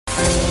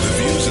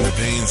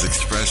opinions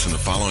expressed in the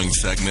following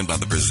segment by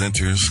the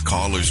presenters,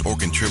 callers, or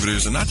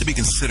contributors are not to be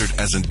considered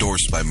as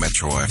endorsed by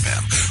Metro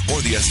FM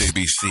or the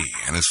SABC,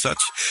 and as such,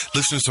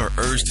 listeners are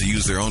urged to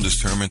use their own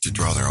discernment to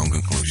draw their own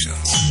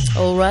conclusions.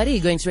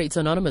 Alrighty, going straight to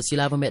Anonymous. You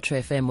live on Metro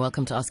FM.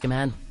 Welcome to Ask a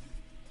Man.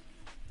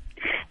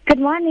 Good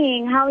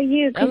morning. How are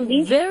you, Cindy?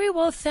 I'm very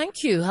well,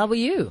 thank you. How are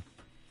you?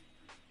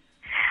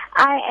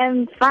 I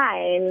am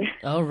fine.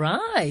 All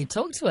right.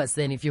 Talk to us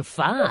then if you're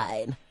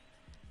fine.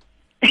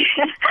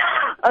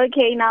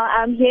 Okay, now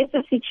here's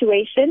the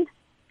situation.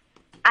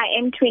 I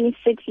am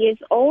 26 years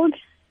old.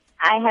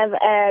 I have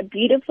a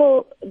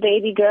beautiful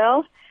baby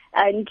girl,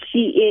 and she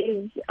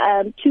is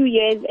 2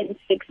 years and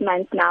 6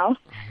 months now.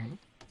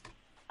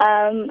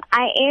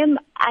 I am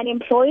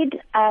unemployed,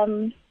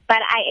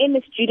 but I am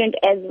a student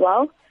as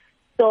well.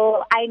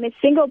 So I'm a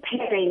single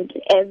parent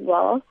as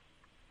well.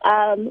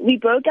 We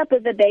broke up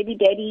with the baby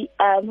daddy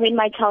when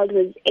my child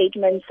was 8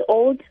 months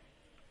old.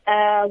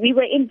 We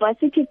were in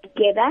varsity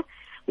together.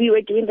 We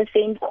were doing the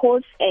same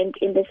course and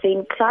in the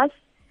same class.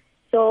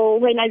 So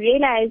when I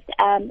realized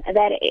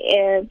that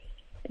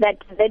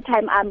at that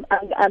time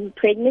I'm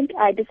pregnant,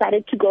 I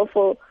decided to go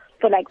for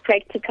like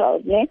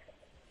practicals. Yeah?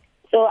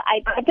 So I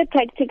got the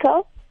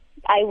practical.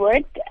 I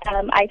worked.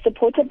 I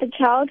supported the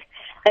child.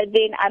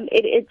 Then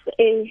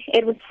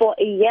it was for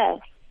a year.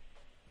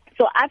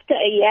 So after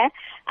a year,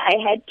 I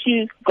had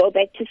to go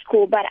back to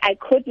school, but I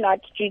could not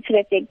due to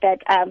the fact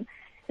that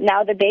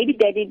now the baby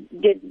daddy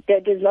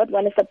does not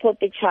want to support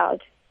the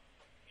child.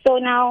 So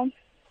now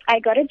I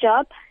got a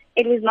job.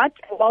 It was not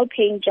a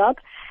well-paying job,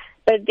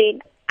 but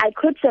then I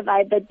could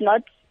survive but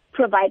not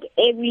provide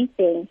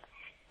everything.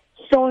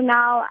 So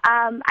now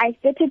I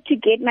started to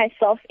get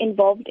myself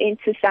involved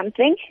into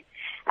something.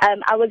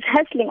 I was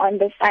hustling on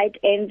the side,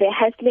 and the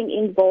hustling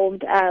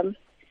involved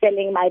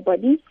selling my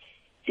body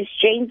to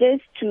strangers,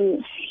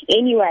 to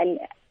anyone.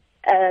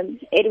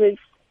 It was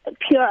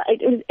pure.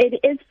 It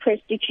is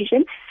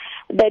prostitution,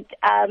 but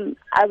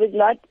I was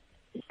not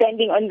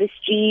standing on the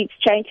streets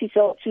trying to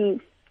sell to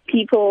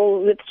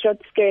people with short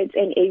skirts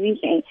and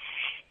everything.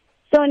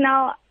 So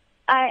now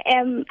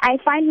I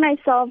find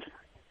myself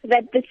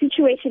that the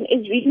situation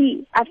is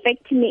really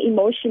affecting me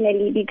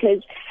emotionally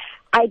because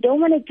I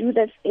don't want to do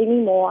this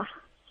anymore.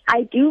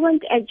 I do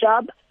want a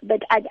job,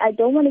 but I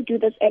don't want to do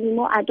this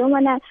anymore. I don't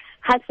want to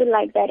hustle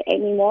like that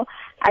anymore.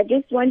 I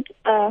just want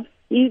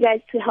you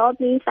guys to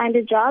help me find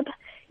a job.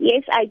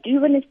 Yes, I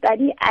do want to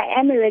study. I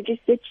am a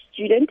registered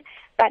student,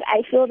 but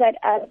I feel that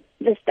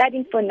the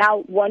studying for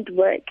now won't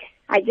work.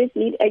 I just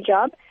need a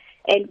job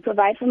and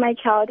provide for my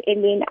child,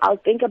 and then I'll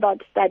think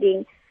about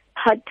studying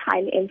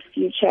part-time in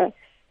future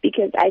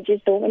because I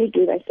just don't want to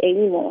do this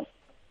anymore.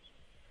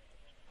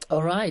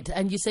 All right.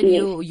 And you said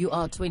you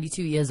are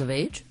 22 years of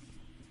age?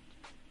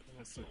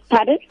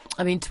 Pardon?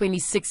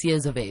 26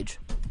 years of age.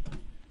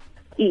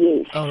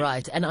 Yes. All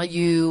right. And are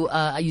you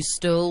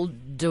still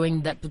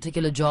doing that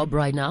particular job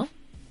right now?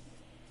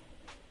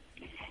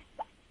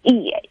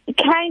 Yeah,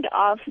 kind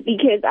of,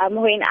 because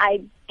when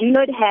I do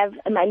not have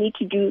money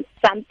to do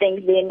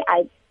something, then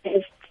I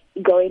just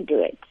go and do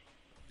it.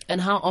 And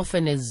how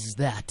often is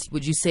that?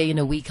 Would you say in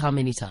a week, how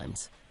many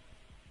times?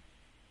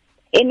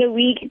 In a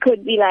week, it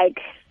could be like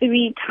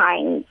 3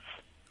 times.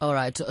 All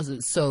right.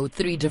 So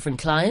 3 different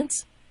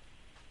clients?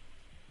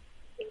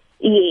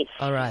 Yes.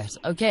 All right.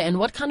 Okay. And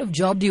what kind of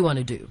job do you want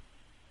to do?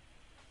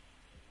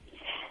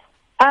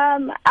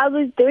 I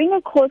was doing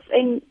a course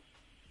in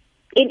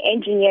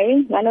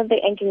engineering, one of the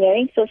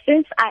engineering. So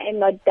since I am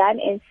not done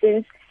and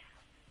since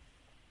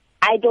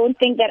I don't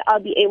think that I'll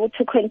be able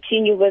to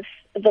continue with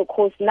the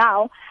course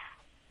now,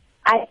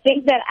 I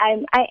think that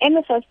I am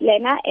a first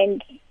learner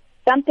and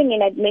something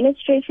in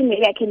administration,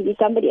 maybe I can be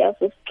somebody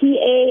else's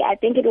PA. I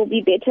think it will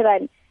be better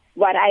than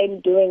what I'm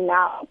doing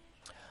now.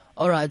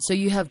 All right, so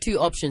you have 2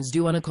 options. Do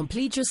you want to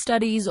complete your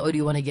studies or do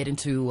you want to get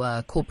into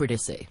corporate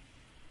SA?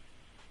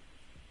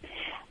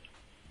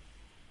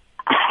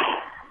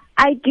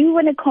 I do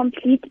want to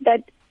complete,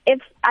 but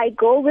if I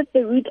go with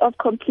the route of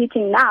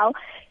completing now,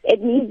 it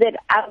means that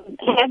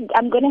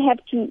I'm going to have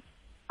to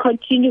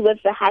continue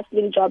with the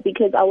hustling job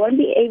because I won't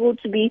be able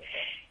to be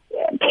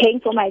paying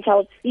for my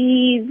child's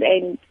fees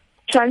and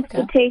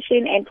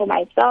transportation and for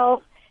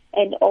myself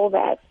and all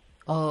that.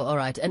 Oh, all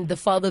right. And the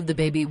father of the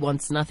baby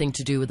wants nothing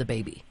to do with the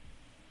baby?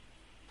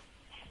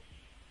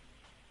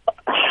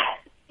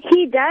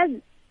 He does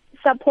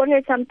support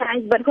her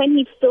sometimes, but when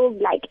he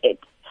feels like it.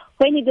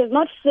 When he does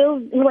not feel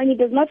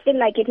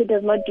like it, he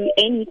does not do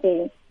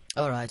anything.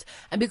 All right.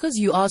 And because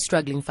you are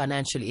struggling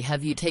financially,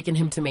 have you taken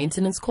him to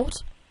maintenance court?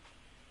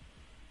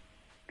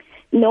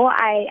 No,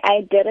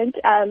 I didn't,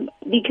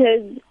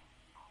 because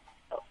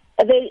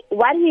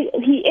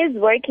he is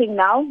working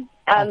now.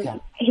 Okay.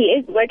 He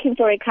is working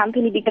for a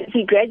company because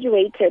he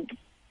graduated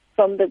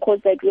from the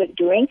course that we were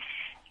doing.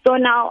 So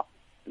now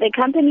the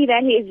company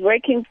that he is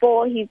working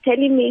for, he's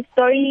telling me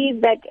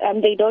stories that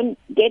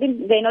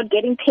they're not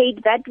getting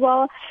paid that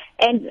well,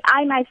 and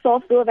I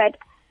myself feel that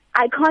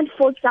I can't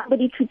force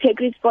somebody to take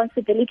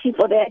responsibility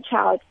for their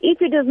child. If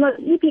he does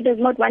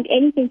not want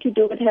anything to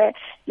do with her,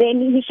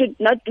 then he should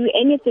not do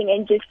anything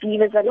and just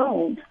leave us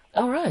alone.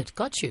 All right,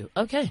 got you.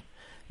 Okay.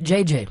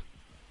 JJ.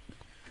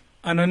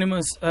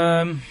 Anonymous,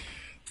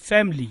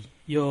 family,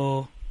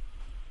 your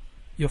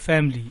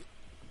family,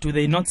 do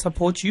they not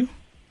support you?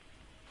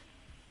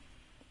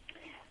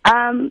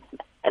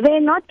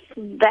 They're not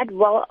that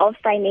well off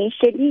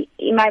financially.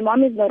 My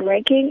mom is not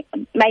working.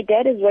 My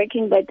dad is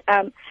working, but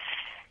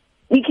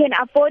we can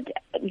afford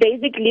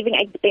basic living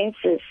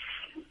expenses.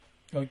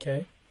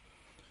 Okay.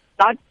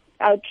 Not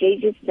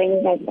outrageous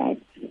things like that.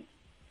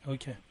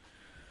 Okay.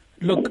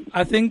 Look,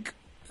 I think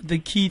the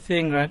key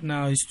thing right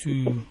now is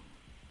to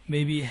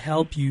maybe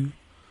help you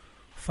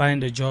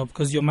find a job,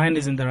 because your mind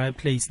is in the right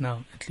place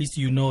now. At least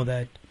you know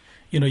that,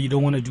 you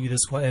don't want to do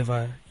this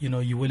forever.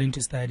 You're willing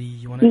to study.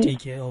 You want to take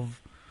care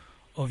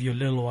of your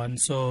little one.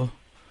 So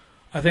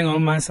I think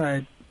on my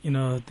side,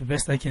 the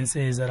best I can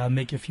say is that I'll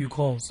make a few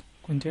calls.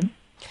 Quentin?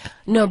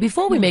 No,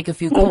 before we make a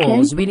few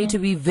calls, we need to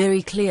be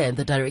very clear in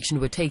the direction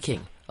we're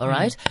taking. All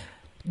right?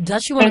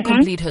 Does she want to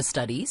complete her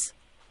studies?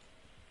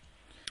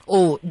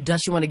 Or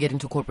does she want to get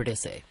into corporate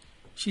SA?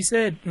 She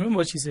said, remember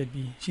what she said,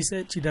 B? She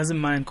said she doesn't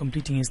mind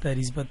completing her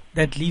studies, but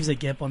that leaves a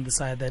gap on the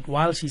side that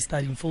while she's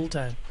studying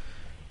full-time,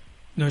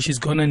 she's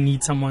going to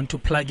need someone to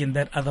plug in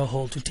that other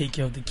hole to take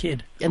care of the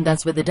kid. And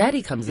that's where the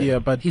daddy comes in. Yeah,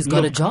 but he's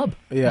got a job.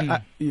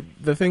 Yeah,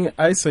 the thing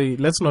I say,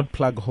 let's not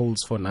plug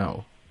holes for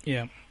now.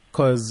 Yeah.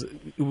 Because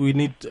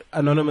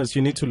Anonymous,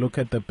 you need to look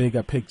at the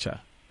bigger picture.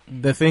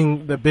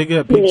 The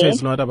bigger picture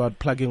is not about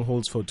plugging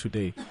holes for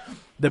today.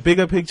 The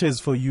bigger picture is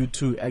for you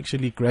to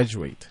actually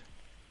graduate.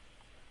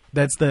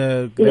 That's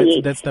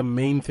the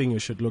main thing you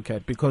should look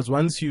at, because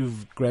once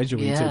you've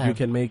graduated, you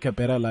can make a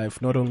better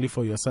life, not only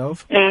for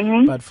yourself,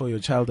 but for your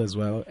child as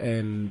well,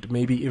 and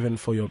maybe even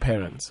for your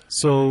parents.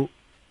 So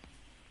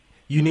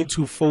you need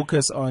to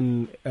focus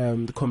on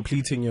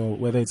completing your,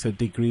 whether it's a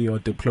degree or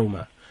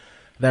diploma.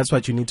 That's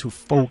what you need to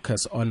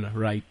focus on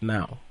right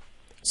now.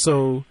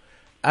 So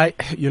I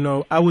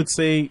would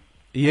say,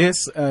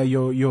 yes,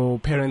 your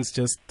parents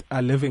just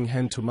are living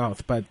hand to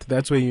mouth, but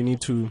that's where you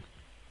need to,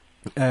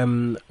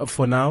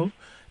 for now,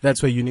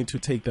 that's where you need to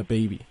take the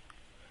baby.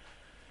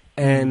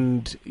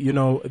 And,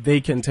 they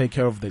can take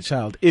care of the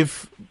child.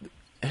 If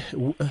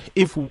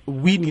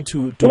we need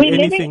to do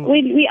anything...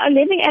 We are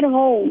living at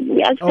home.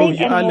 We are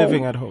staying at home.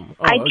 Living at home.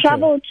 Oh, I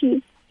travel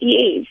to...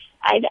 Yes.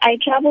 I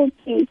travel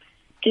to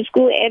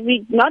school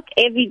not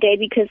every day,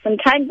 because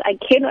sometimes I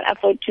cannot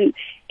afford to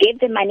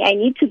get the money. I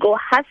need to go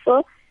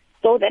hustle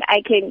so that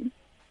I can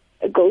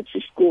go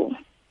to school,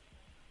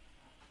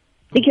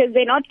 because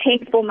they're not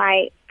paying for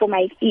my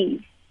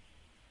fees.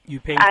 You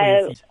pay for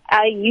your fees?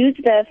 I use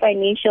the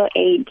financial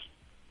aid.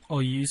 Oh,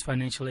 you use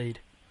financial aid?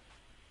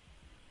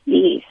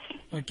 Yes.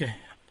 Okay.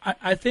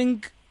 I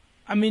think,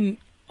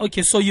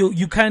 okay, so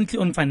you currently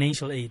on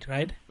financial aid,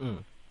 right?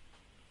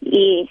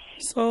 Yes.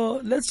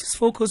 So let's just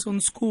focus on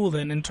school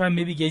then and try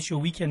maybe get you a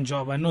weekend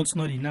job. I know it's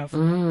not enough,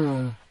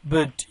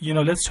 but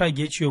let's try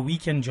get you a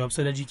weekend job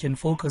so that you can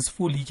focus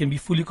fully. You can be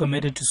fully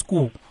committed to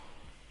school.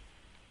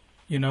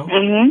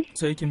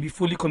 So you can be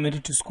fully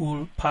committed to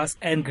school, pass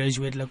and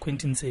graduate, like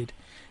Quentin said.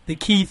 The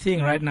key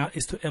thing right now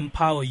is to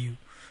empower you,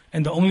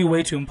 and the only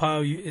way to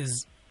empower you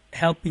is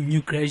helping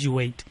you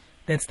graduate.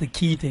 That's the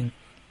key thing.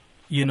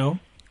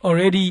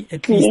 Already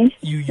at least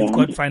you've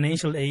got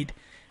financial aid.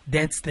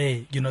 That's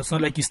there, it's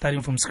not like you're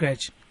starting from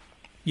scratch,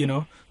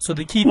 So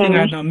the key thing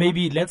right now,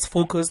 maybe let's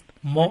focus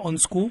more on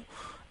school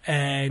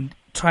and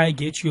try to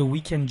get you a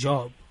weekend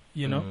job,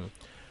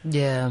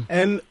 Yeah.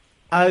 And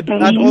I'd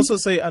also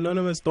say,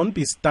 Anonymous, don't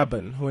be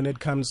stubborn when it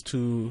comes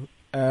to,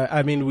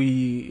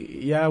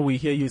 we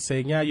hear you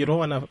saying, you don't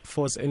want to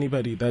force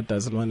anybody that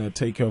doesn't want to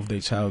take care of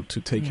their child to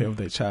take care of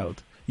their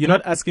child. You're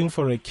not asking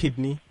for a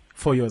kidney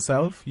for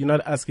yourself. You're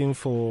not asking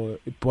for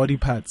body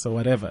parts or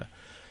whatever.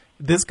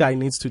 This guy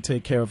needs to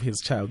take care of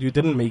his child. You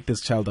didn't make this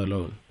child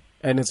alone,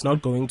 and it's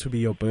not going to be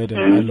your burden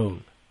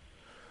alone.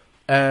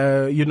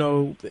 When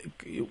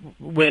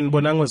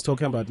Bonang was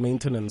talking about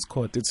maintenance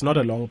court, it's not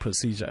a long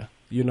procedure.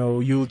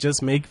 You'll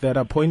just make that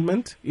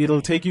appointment.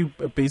 It'll take you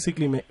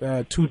basically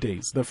 2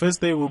 days. The first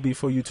day will be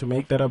for you to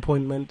make that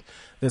appointment.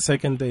 The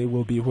second day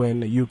will be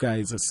when you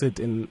guys sit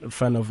in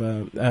front of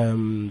a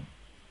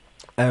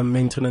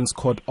maintenance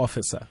court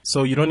officer.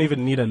 So you don't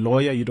even need a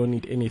lawyer. You don't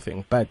need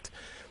anything. But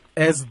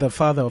as the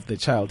father of the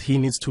child, he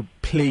needs to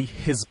play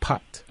his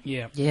part.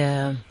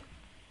 Yeah.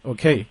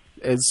 Okay.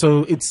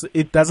 So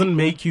it doesn't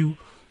make you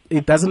a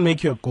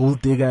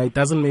gold digger. It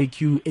doesn't make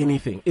you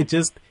anything. It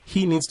just,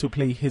 he needs to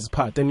play his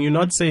part. And you're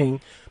not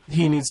saying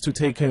he needs to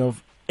take care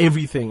of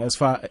everything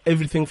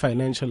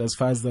financial as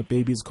far as the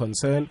baby is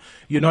concerned.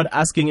 You're not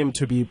asking him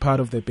to be part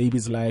of the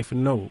baby's life.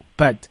 No.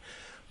 But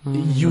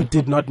you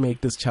did not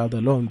make this child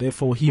alone.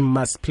 Therefore, he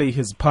must play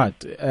his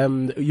part.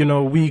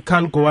 We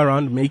can't go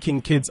around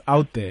making kids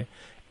out there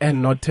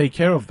and not take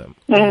care of them.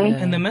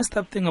 And the messed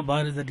up thing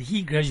about it is that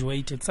he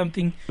graduated,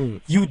 something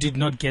you did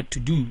not get to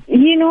do.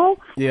 And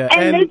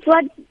that's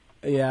what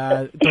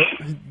Yeah,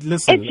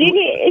 listen.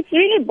 It's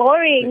really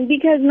boring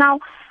because now.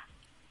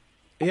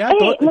 Yeah,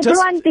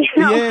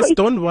 Hey,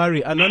 don't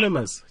worry,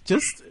 Anonymous.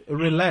 Just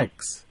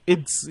relax.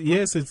 It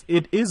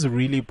is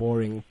really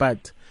boring,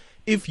 but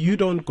if you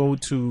don't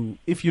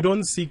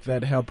seek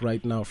that help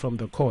right now from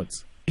the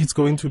courts, it's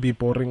going to be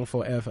boring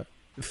forever.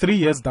 3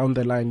 years down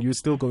the line, you're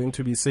still going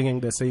to be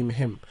singing the same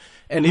hymn.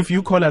 And if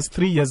you call us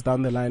 3 years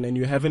down the line and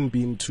you haven't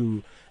been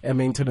to a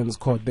maintenance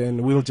court,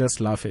 then we'll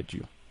just laugh at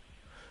you.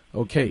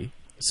 Okay?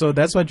 So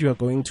that's what you are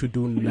going to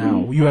do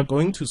now. You are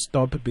going to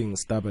stop being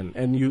stubborn,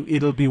 and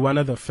it'll be one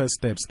of the first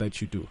steps that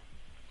you do.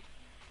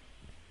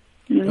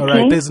 Okay. All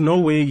right. There's no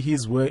way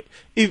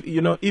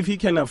if he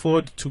can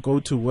afford to go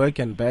to work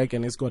and back,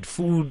 and he's got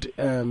food,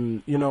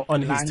 on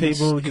his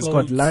table, he's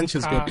got lunch,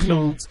 he's got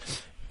clothes.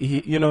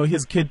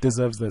 His kid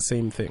deserves the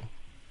same thing.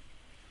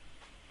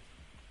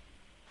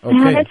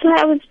 Okay. That's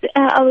why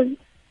I was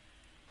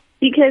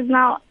because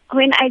now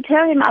when I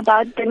tell him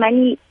about the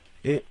money,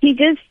 he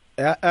just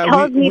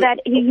tells me that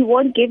he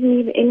won't give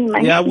me any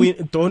money. Yeah,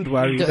 don't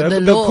worry.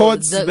 The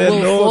courts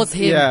will force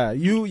him. Yeah,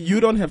 you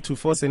don't have to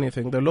force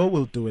anything. The law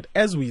will do it.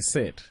 As we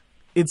said,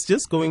 it's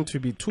just going to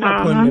be 2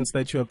 appointments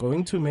that you are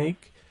going to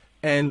make,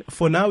 and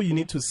for now you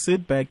need to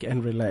sit back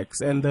and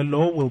relax, and the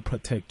law will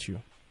protect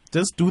you.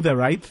 Just do the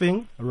right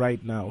thing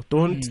right now.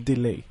 Don't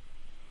delay.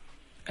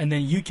 And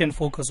then you can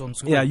focus on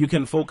school. Yeah, you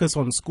can focus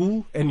on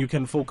school, and you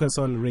can focus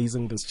on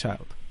raising this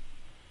child.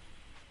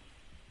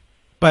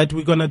 But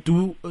we're going to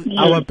do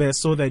our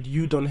best so that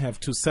you don't have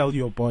to sell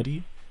your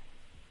body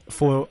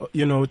for,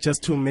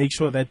 just to make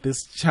sure that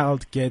this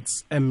child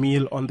gets a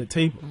meal on the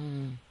table.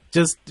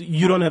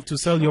 You don't have to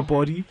sell your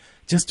body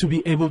just to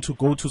be able to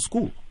go to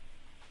school.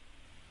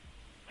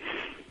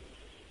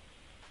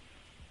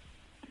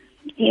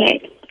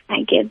 Yes,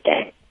 I get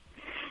that.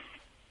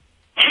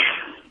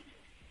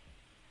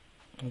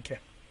 Okay.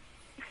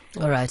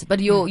 All right, but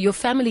your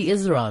family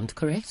is around,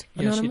 correct?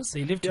 Anonymous?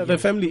 They live Yeah, together. the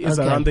family is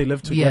around, they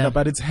live together,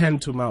 but it's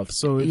hand to mouth,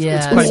 so it's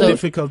Yeah. quite So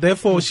difficult.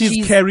 Therefore,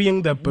 she's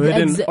carrying the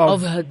burden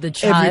of the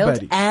child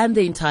everybody. and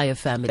the entire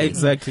family.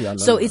 Exactly,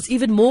 Anonymous. So it's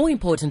even more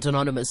important,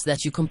 Anonymous,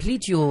 that you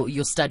complete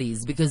your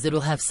studies, because it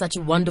will have such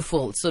a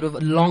wonderful, sort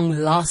of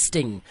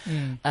long-lasting,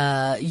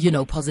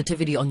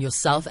 positivity on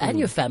yourself and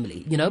your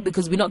family,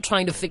 because we're not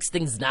trying to fix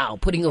things now,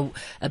 putting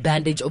a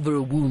bandage over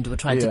a wound. We're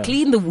trying to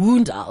clean the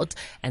wound out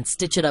and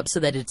stitch it up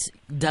so that it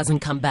doesn't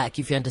come back,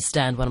 if you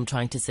understand what I'm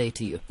trying to say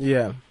to you.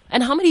 Yeah.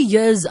 And how many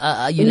years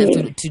are you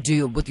left to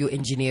do with your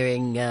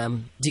engineering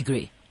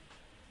degree?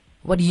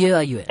 What year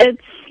are you in?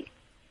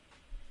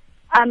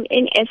 I'm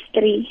in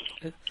S3,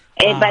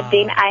 but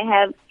then I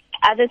have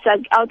other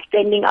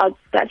outstanding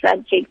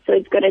subjects, so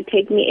it's going to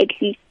take me at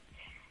least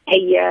a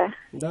year.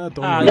 That's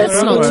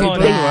not too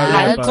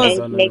bad.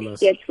 And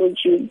next year till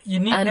June. You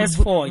need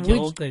S4,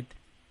 you're good.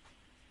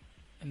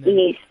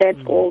 Yes, that's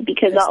all,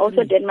 because I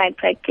also did my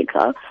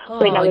practical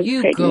when I was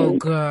pregnant. Go,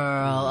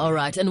 girl. All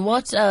right. And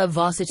what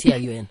varsity are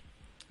you in?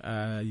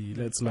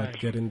 Let's not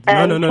get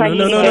into.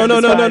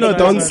 No.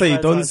 Don't say.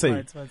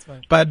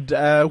 But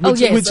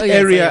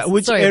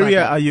which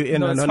area are you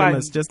in,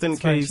 Anonymous? Just in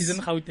case. She's in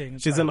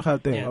Gauteng. She's in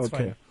Gauteng. Yeah,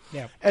 okay.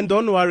 Yeah. And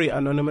don't worry,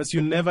 Anonymous,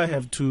 you never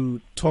have to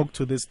talk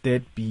to this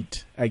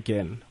deadbeat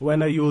again.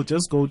 When you'll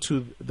just go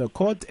to the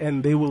court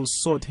and they will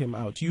sort him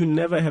out. You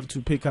never have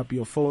to pick up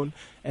your phone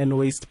and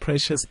waste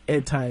precious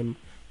airtime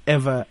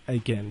ever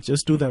again.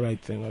 Just do the right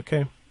thing,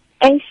 okay?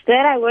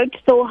 Instead, I worked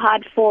so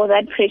hard for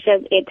that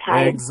precious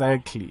airtime.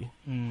 Exactly.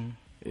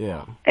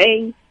 Yeah.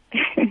 Hey.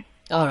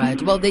 All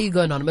right. Well, there you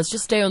go, Anonymous.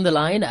 Just stay on the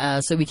line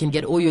so we can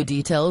get all your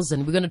details,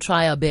 and we're going to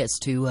try our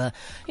best to,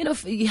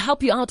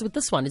 help you out with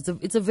this one.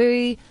 It's a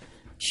very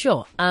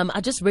sure.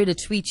 I just read a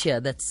tweet here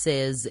that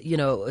says,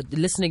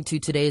 listening to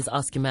today's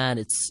Ask a Man,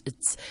 it's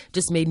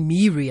just made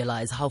me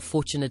realize how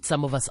fortunate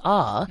some of us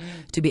are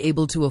to be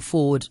able to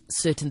afford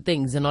certain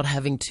things and not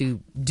having to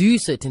do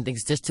certain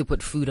things just to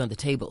put food on the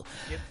table.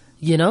 Yep.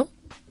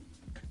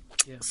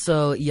 Yeah.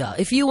 So,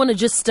 if you want to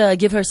just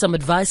give her some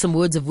advice, some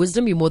words of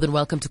wisdom, you're more than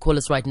welcome to call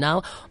us right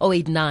now,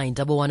 089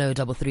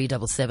 110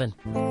 3377.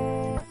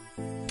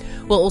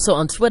 We're also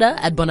on Twitter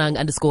at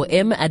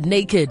Bonang_M, at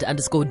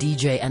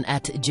Naked_DJ, and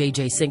at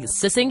JJ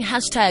Sissing,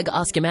 hashtag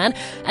Ask a Man.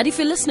 And if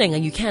you're listening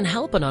and you can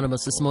help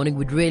Anonymous this morning,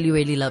 we'd really,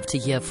 really love to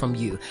hear from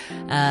you.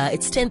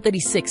 It's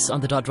 10:36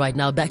 on the dot right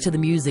now. Back to the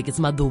music. It's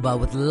Maduba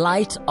with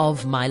Light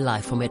of My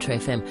Life for Metro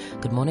FM.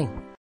 Good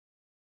morning.